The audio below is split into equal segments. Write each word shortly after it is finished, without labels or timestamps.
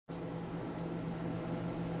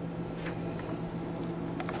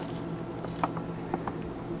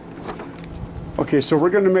Okay, so we're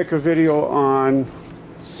going to make a video on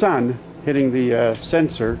sun hitting the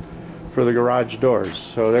sensor for the garage doors.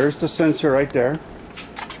 So there's the sensor right there,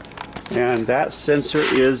 and that sensor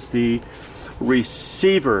is the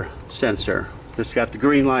receiver sensor. It's got the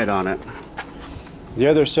green light on it. The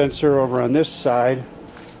other sensor over on this side,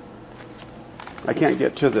 I can't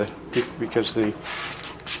get to the because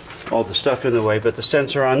all the stuff in the way, but the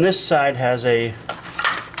sensor on this side has a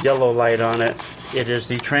yellow light on it. It is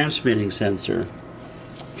the transmitting sensor.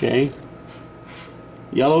 Okay,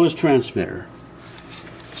 yellow is transmitter.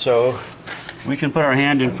 So we can put our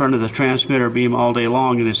hand in front of the transmitter beam all day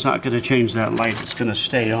long and it's not going to change that light. It's going to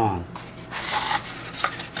stay on.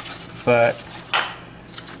 But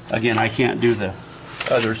again, I can't do the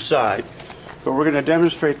other side. But we're going to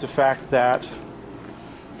demonstrate the fact that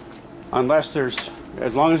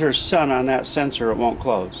as long as there's sun on that sensor, it won't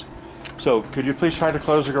close. So could you please try to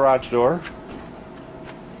close the garage door?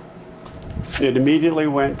 It immediately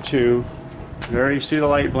went to, there you see the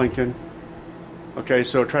light blinking. Okay,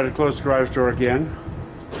 so try to close the garage door again.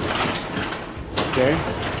 Okay.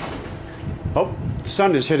 Oh, the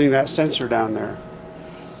sun is hitting that sensor down there.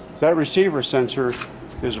 That receiver sensor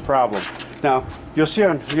is a problem. Now, you'll see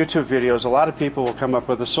on YouTube videos, a lot of people will come up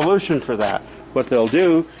with a solution for that. What they'll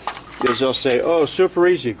do is they'll say, oh, super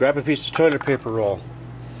easy, grab a piece of toilet paper roll.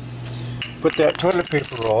 Put that toilet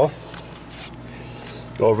paper roll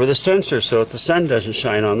over the sensor so that the sun doesn't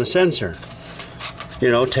shine on the sensor.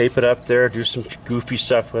 You know, tape it up there, do some goofy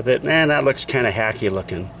stuff with it. Man, that looks kind of hacky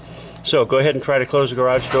looking. So go ahead and try to close the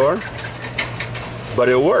garage door. But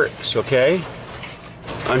it works, okay?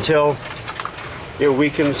 Until it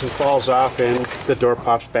weakens and falls off and the door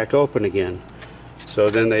pops back open again.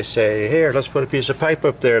 So then they say, here, let's put a piece of pipe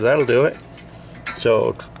up there. That'll do it.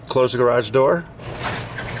 So close the garage door.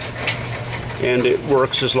 And it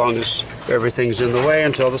works as long as everything's in the way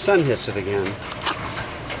until the sun hits it again.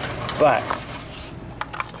 But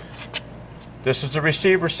this is the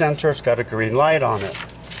receiver sensor. It's got a green light on it.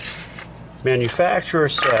 Manufacturer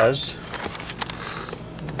says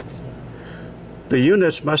the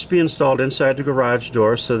units must be installed inside the garage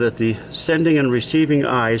door so that the sending and receiving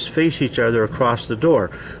eyes face each other across the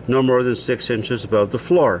door, no more than 6 inches above the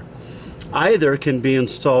floor. Either can be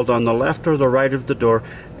installed on the left or the right of the door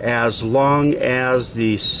as long as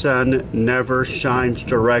the sun never shines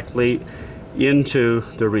directly into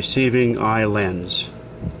the receiving eye lens.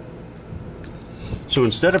 So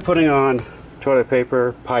instead of putting on toilet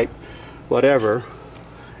paper, pipe, whatever,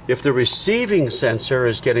 if the receiving sensor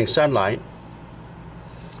is getting sunlight,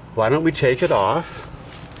 why don't we take it off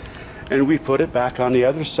and we put it back on the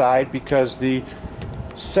other side, because the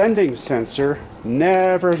sending sensor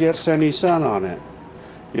never gets any sun on it.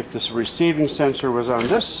 If this receiving sensor was on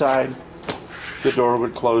this side, the door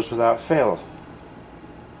would close without fail.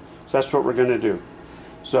 So that's what we're going to do.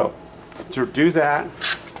 So to do that,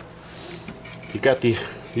 you got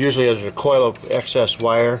usually there's a coil of excess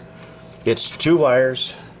wire. It's 2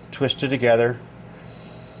 wires twisted together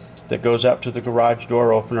that goes up to the garage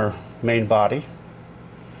door opener main body.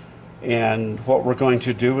 And what we're going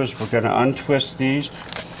to do is we're going to untwist these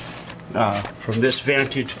from this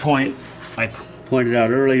vantage point. I pointed out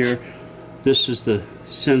earlier, this is the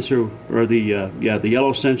sensor, or the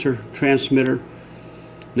yellow sensor transmitter.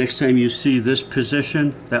 Next time you see this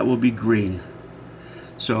position, that will be green.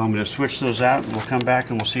 So I'm going to switch those out and we'll come back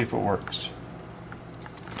and we'll see if it works.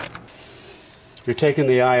 You're taking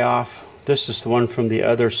the eye off. This is the one from the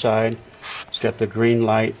other side. It's got the green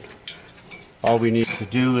light. All we need to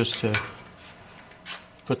do is to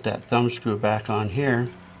put that thumb screw back on here,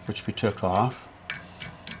 which we took off.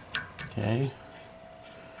 Okay.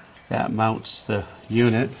 That mounts the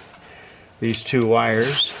unit. These 2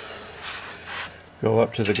 wires go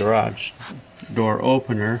up to the garage door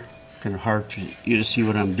opener. Kind of hard for you to see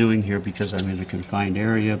what I'm doing here because I'm in a confined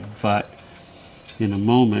area, but in a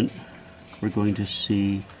moment we're going to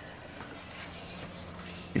see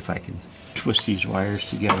if I can twist these wires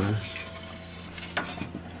together.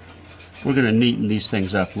 We're going to neaten these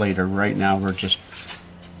things up later. Right now we're just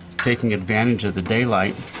taking advantage of the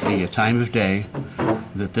daylight, the time of day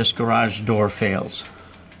that this garage door fails.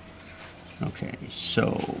 Okay,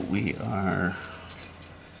 so we are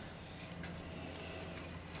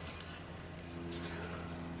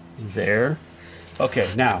there. Okay,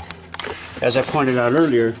 now, as I pointed out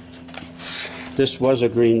earlier, this was a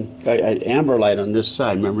green, amber light on this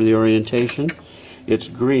side. Remember the orientation? It's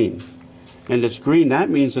green. And it's green, that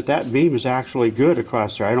means that that beam is actually good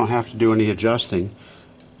across there. I don't have to do any adjusting.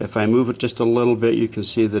 If I move it just a little bit, you can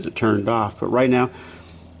see that it turned off. But right now,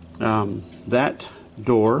 that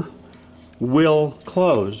door will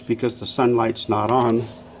close because the sunlight's not on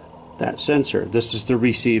that sensor. This is the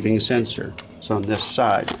receiving sensor. It's on this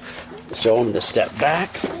side. So I'm going to step back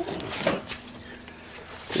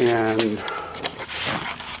and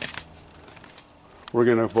we're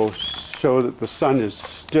going to both show that the sun is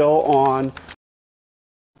still on.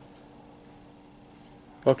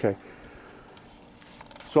 Okay.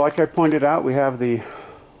 So like I pointed out, we have the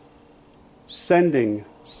sending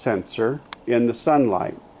sensor in the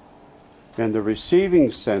sunlight, and the receiving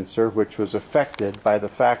sensor, which was affected by the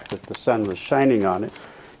fact that the sun was shining on it,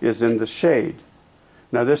 is in the shade.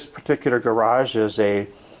 Now this particular garage is a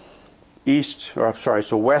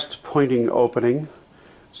west pointing opening,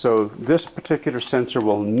 so this particular sensor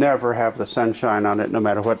will never have the sunshine on it no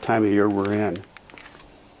matter what time of year we're in.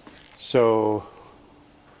 So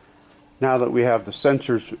now that we have the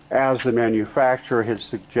sensors as the manufacturer has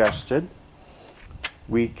suggested,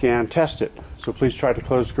 we can test it. So please try to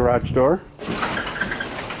close the garage door.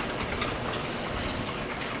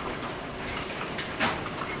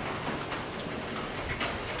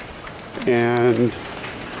 And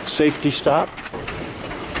safety stop.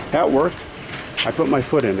 That worked. I put my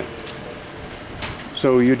foot in it.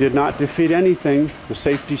 So you did not defeat anything. The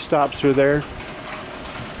safety stops are there.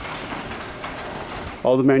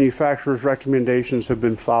 All the manufacturer's recommendations have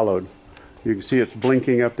been followed. You can see it's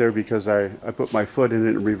blinking up there because I put my foot in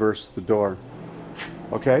it and reversed the door.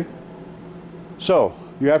 Okay? So,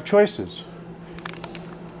 you have choices.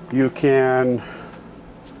 You can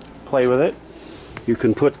play with it. You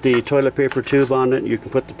can put the toilet paper tube on it. You can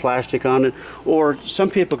put the plastic on it. Or some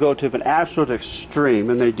people go to an absolute extreme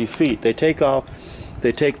and they defeat. They take the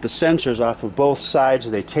sensors off of both sides.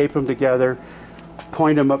 They tape them together,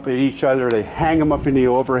 point them up at each other. They hang them up in the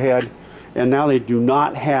overhead. And now they do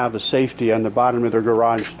not have a safety on the bottom of their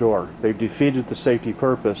garage door. They've defeated the safety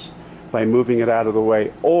purpose by moving it out of the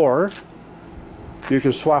way. Or you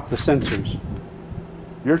can swap the sensors.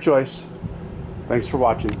 Your choice. Thanks for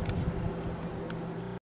watching.